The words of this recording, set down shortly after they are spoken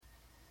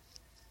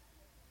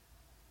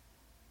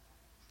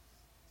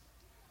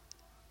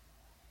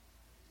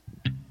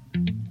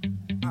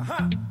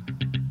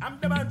I'm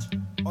Dbanj.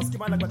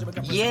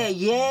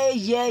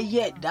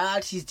 Yeah.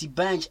 That is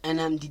Dbanj,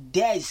 and I'm the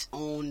Des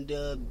on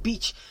the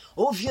beach.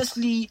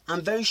 Obviously,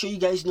 I'm very sure you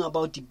guys know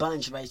about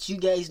Dbanj, right? You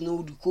guys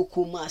know the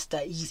Coco Master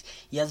is.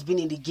 He has been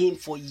in the game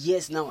for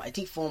years now. I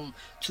think from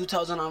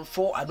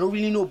 2004. I don't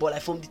really know, but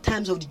like from the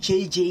times of the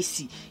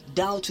JJC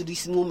down to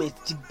this moment,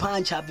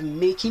 Dbanj have been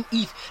making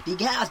it. The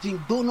guy has been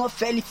blown up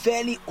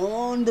fairly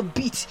on the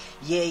beat.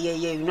 Yeah.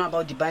 You know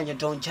about Dbanj and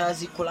Don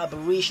Jazzy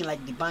collaboration,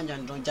 like Dbanj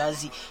and Don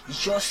Jazzy.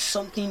 It's just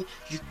something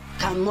you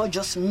cannot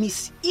just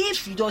miss.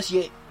 If you just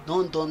hear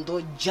Don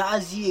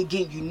Jazzy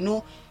again, you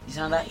know it's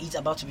another hit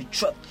about to be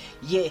dropped.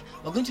 Yeah,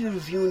 we're going to be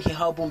reviewing her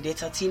album, the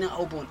Entertainer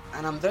album,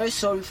 and I'm very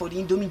sorry for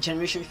the Indomie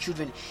generation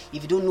children.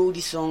 If you don't know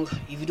this song,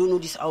 if you don't know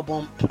this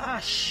album,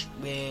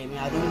 man,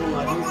 I don't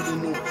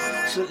really know.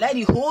 So let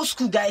the whole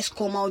school guys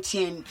come out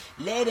here and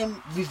let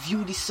them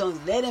review this song,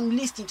 let them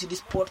listen to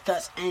this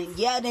podcast, and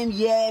hear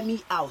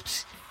me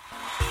out.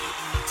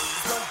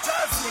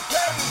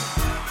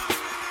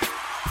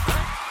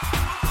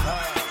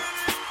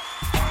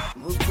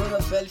 We're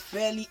gonna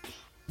fairly.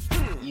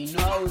 You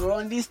know how we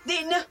run this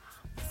thing. I'm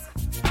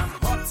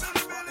hot,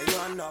 and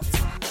you're not.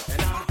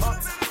 And I'm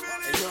hot,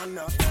 and you're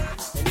not.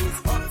 And he's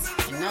hot.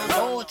 And I'm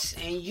hot,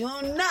 and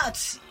you're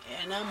not.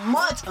 And I'm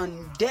hot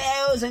on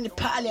Dales and the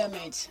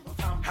Parliament.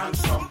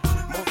 Handsome.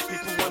 Most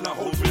people wanna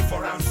hold me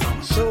for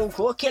ransom. So,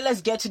 okay,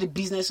 let's get to the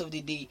business of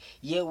the day.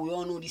 Yeah, we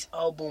all know this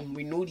album.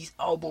 We know this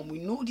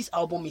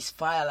album is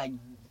fire, like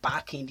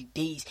back in the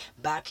days,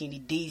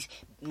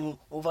 you know,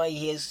 over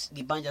years,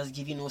 the band has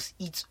given us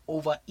hit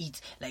over hit,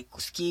 like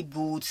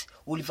Scapegoats,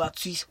 Oliver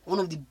Twist, one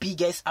of the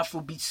biggest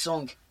Afrobeat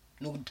song,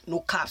 no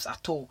caps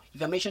at all.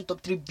 If I mention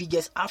top 3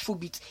 biggest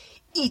Afrobeat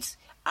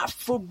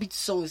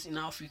songs in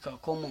Africa,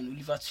 come on,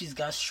 Oliver Twist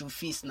got show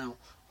face now.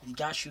 The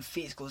guy should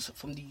face, because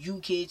from the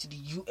UK to the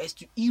US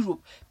to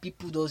Europe,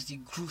 people does the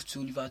groove to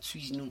Oliver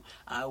Twist.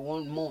 I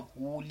want more.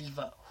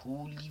 Oliver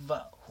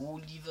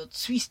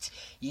Twist.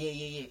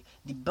 Yeah.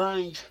 The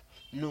band,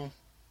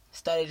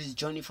 started his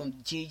journey from the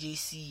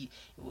JJC. He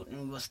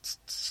was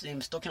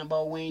talking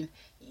about when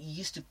he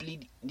used to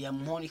play the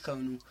harmonica.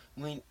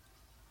 When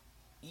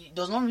he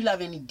does not really have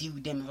any deal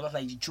with them. It was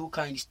like the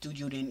Joker in the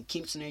studio. Then he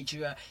came to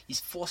Nigeria. His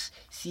first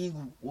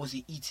single was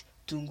a hit.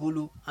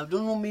 Tungulu. I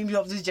don't know, maybe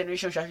of this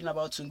generation talking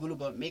about Tungulu,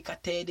 but make I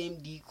tell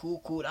them the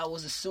Coco. That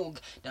was the song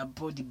that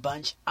brought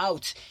Dbanj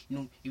out.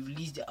 He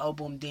released the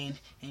album then,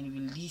 and he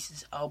released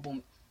his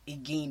album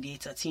again, the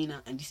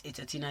Entertainer, and this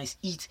Entertainer is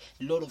it.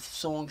 A lot of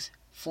songs,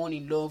 Fall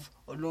in Love,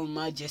 Alone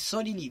Magic,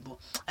 Suddenly. But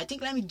I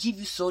think let me give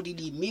you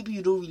Suddenly. Maybe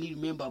you don't really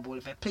remember, but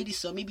if I play this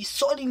song, maybe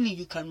Suddenly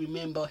you can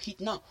remember it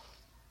now.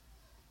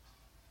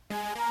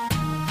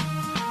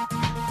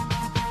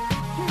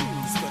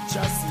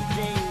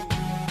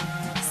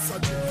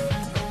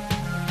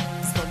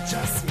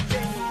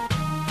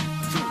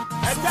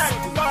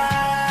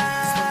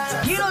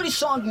 You know the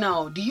song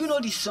now. Do you know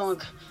this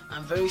song?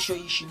 I'm very sure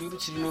you should be able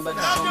to remember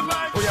the song.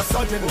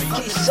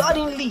 Okay,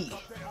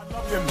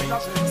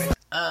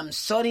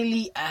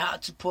 Suddenly I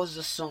had to pause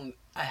the song.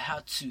 I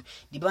had to.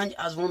 Dbanj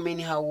has won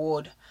many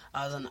awards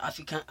as an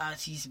African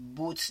artist,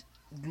 both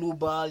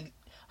global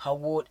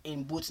award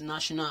and both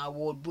national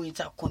award, both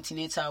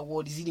intercontinental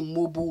award. Is it the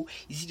Mobile?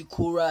 Is it the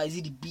Cora? Is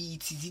it the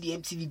Beat? Is it the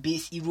MTV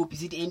Base Europe?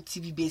 Is it the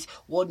MTV Base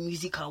World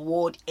Music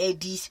Award?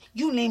 Eddies?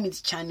 You name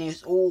it,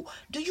 channels. Oh,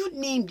 do you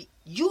name the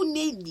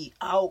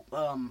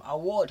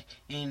award?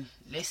 And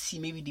let's see,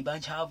 maybe the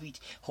Dbanj have it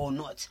or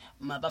not.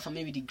 Apart from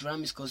maybe the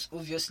Grammys, because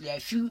obviously I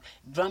feel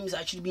Grammys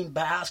actually being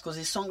biased, because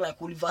a song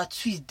like Oliver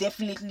Twist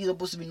definitely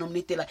supposed to be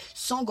nominated like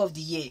Song of the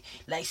Year.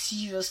 Like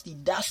seriously,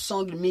 that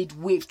song made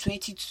wave.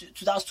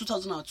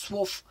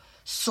 2012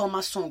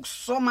 summer song,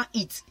 summer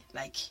hit.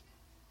 Like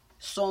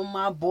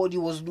summer body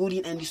was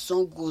loading and the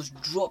song was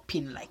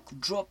dropping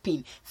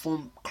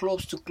from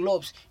clubs to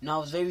clubs. I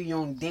was very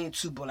young then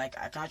too, but like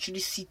I can actually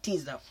see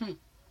things that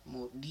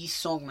this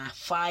song na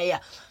fire.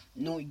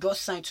 It got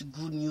signed to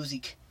Good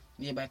Music,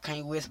 by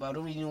Kanye West, but I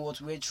don't really know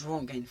what went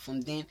wrong. And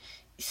from then,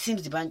 it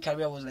seems the band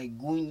career was like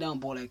going down,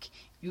 but like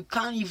you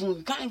can't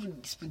even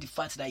dispute the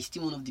fact that it's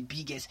still one of the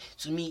biggest.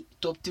 To me,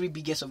 top 3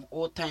 biggest of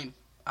all time,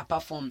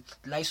 apart from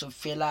the likes of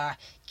Fela,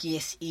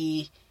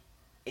 KSA,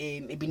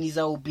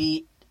 Ebenezer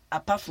Obey.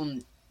 Apart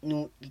from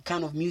the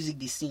kind of music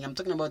they sing, I'm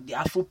talking about the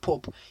Afro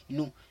pop.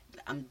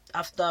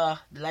 After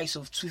the likes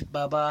of Swift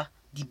Baba,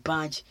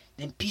 Dbanj,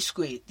 then P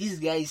Square.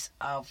 These guys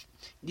have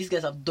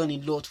done a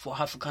lot for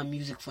African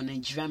music, for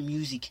Nigerian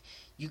music.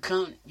 You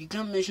can't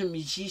mention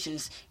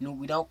musicians,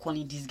 without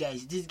calling these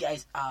guys. These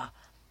guys are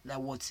like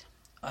what?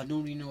 I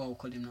don't really know what I'll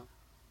call them now.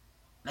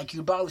 Like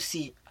you about to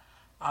say,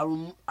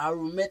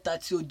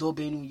 Arumetati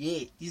Dobenu.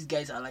 Yeah, these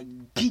guys are like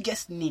the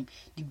biggest name,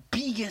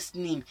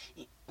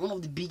 one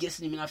of the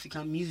biggest names in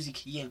African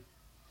music. Yeah.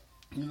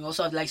 We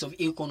also have the likes of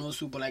Akon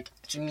also, but like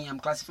to me, I'm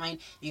classifying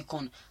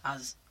Akon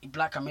as a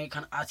Black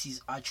American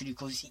artist actually,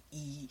 because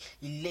he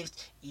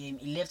left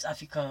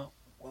Africa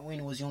when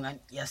he was young, and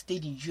he has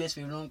stayed in US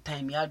for a long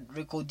time. He had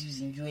record deals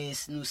in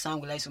US, sang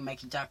with likes of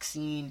Michael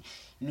Jackson,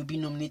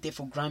 being nominated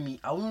for Grammy.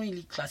 I won't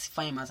really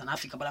classify him as an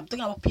African, but I'm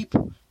talking about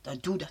people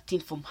that do that thing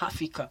from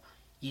Africa.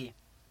 Yeah,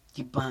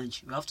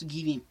 Dbanj. We have to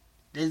give him.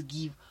 Let's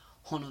give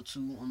honor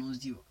to honors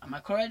due. Am I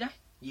correct there?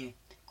 Yeah,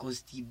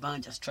 because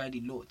Dbanj has tried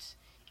a lot.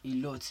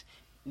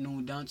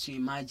 Down to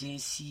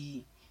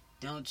Emergency,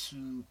 down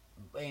to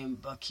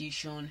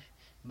Vacation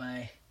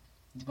by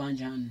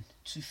Dbanj and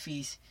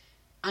Two-Face.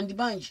 And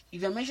Dbanj,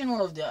 if I mention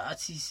one of the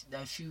artists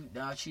that I feel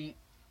that actually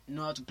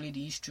know how to play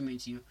the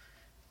instrument,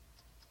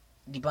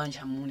 Dbanj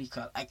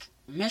harmonica. Like,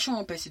 mention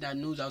one person that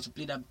knows how to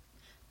play that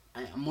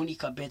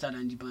harmonica better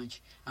than Dbanj.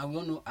 And we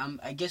all know,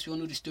 I guess we all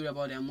know the story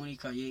about the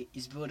harmonica. Yeah,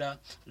 his brother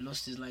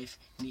lost his life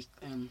in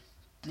a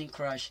plane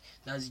crash.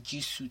 That's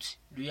G-Suit,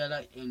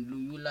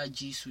 Loyola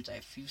G-Suit, I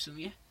feel so.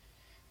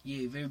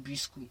 Yeah, very brief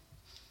school.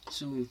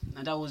 So,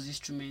 and that was the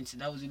instrument,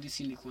 that was the only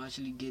thing he could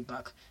actually get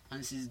back.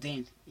 And since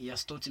then, he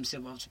has taught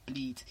himself how to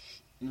play it.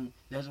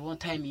 There's one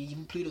time he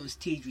even played on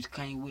stage with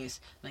Kanye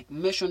West. Like,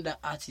 mention that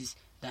artist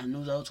that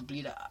knows how to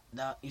play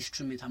that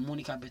instrument,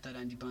 harmonica, better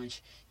than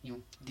Dbanj.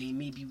 Then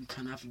maybe we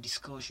can have a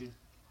discussion.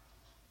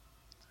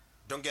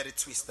 Don't get it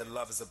twisted,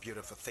 love is a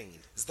beautiful thing.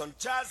 It's done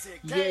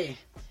jazzy again. Yeah.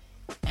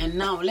 And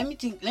now, let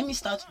me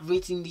start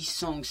rating these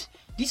songs.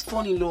 This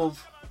Fall in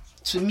Love,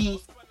 to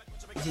me,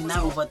 is a 9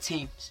 over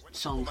 10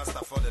 song.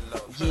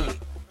 Yeah,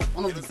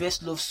 one of the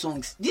best love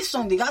songs. This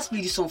song, they guys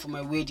play this song for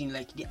my wedding.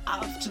 Like, they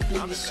have to play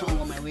this song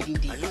on my wedding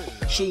day.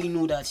 Sure, you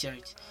know that,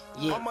 right?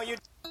 Yeah.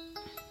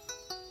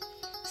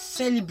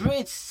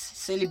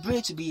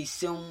 Celebrate to be a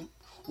 7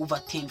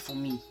 over 10 for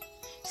me.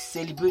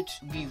 Celebrate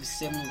to be a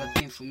 7 over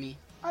 10 for me.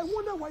 I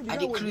wonder why I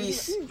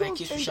decrease my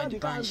case with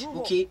Dbanj.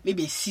 Okay,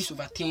 maybe a 6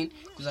 over 10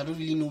 because I don't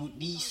really know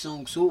these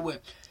songs so well.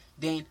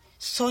 Then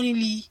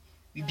suddenly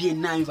will be a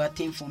 9 over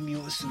 10 for me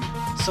also.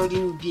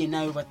 Suddenly will be a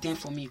 9 over 10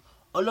 for me.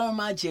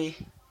 Oloromaje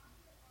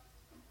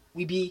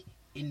will be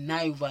a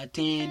 9 over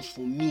 10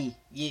 for me.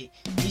 Yeah,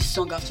 this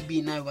song have to be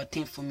a 9 over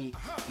 10 for me.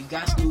 You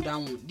guys know that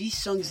one. This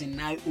song is a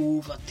 9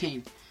 over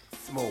 10.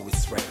 Small with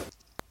strength.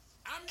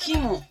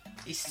 Kimo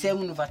is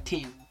 7 over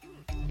 10.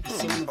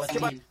 7 over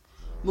 10.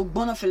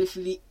 Mugbona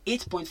Felifili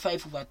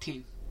 8.5 over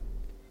 10.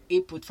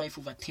 8.5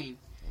 over 10.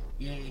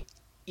 Yeah.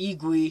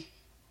 Igwe.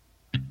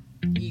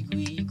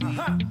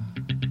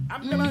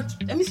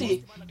 Let me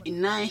say a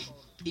 9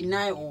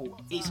 or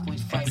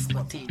 8.5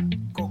 over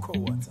 10. Cocoa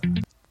water.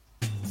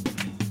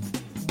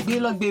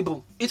 Belo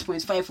Bebo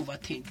 8.5 over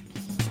 10.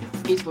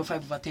 8.5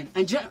 over 10.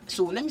 And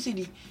so let me say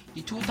the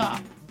total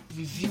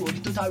review or the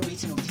total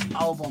rating of this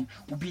album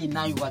will be a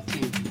 9 over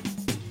 10.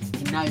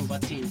 A 9 over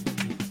 10.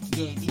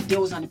 Yeah, the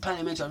Devils and the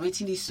Parliament are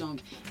rating this song,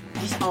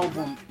 this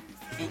album,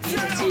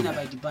 Entertainer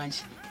by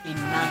Dbanj, a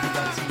 9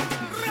 over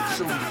 10.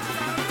 So,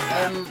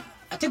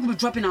 I think we'll be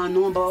dropping our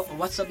number, or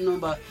WhatsApp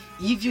number.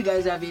 If you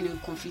guys have any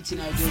conflicting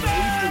ideas or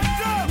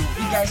anything,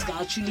 you guys can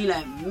actually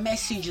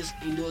message us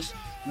in those,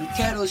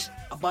 tell us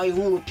about your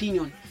own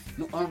opinion.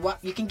 On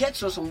what you can get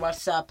to us on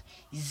WhatsApp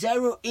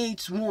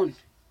 081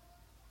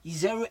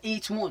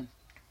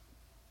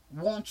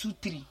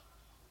 123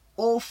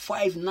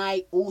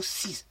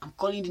 05906. I'm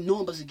calling the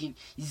numbers again.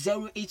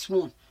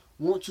 081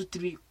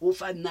 123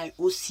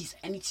 05906.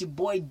 And it's your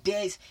boy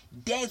Des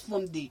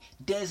from the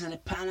Des and the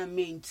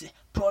Parliament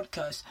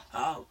podcast.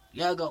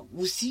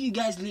 We'll see you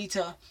guys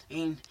later.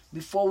 And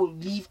before we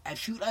leave, I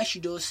feel I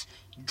should just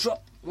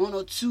drop 1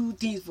 or 2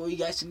 things for you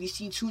guys to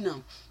listen to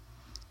now.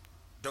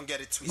 Don't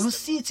get it twisted. We'll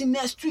see you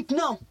next week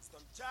now.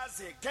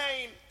 Jazzy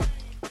again.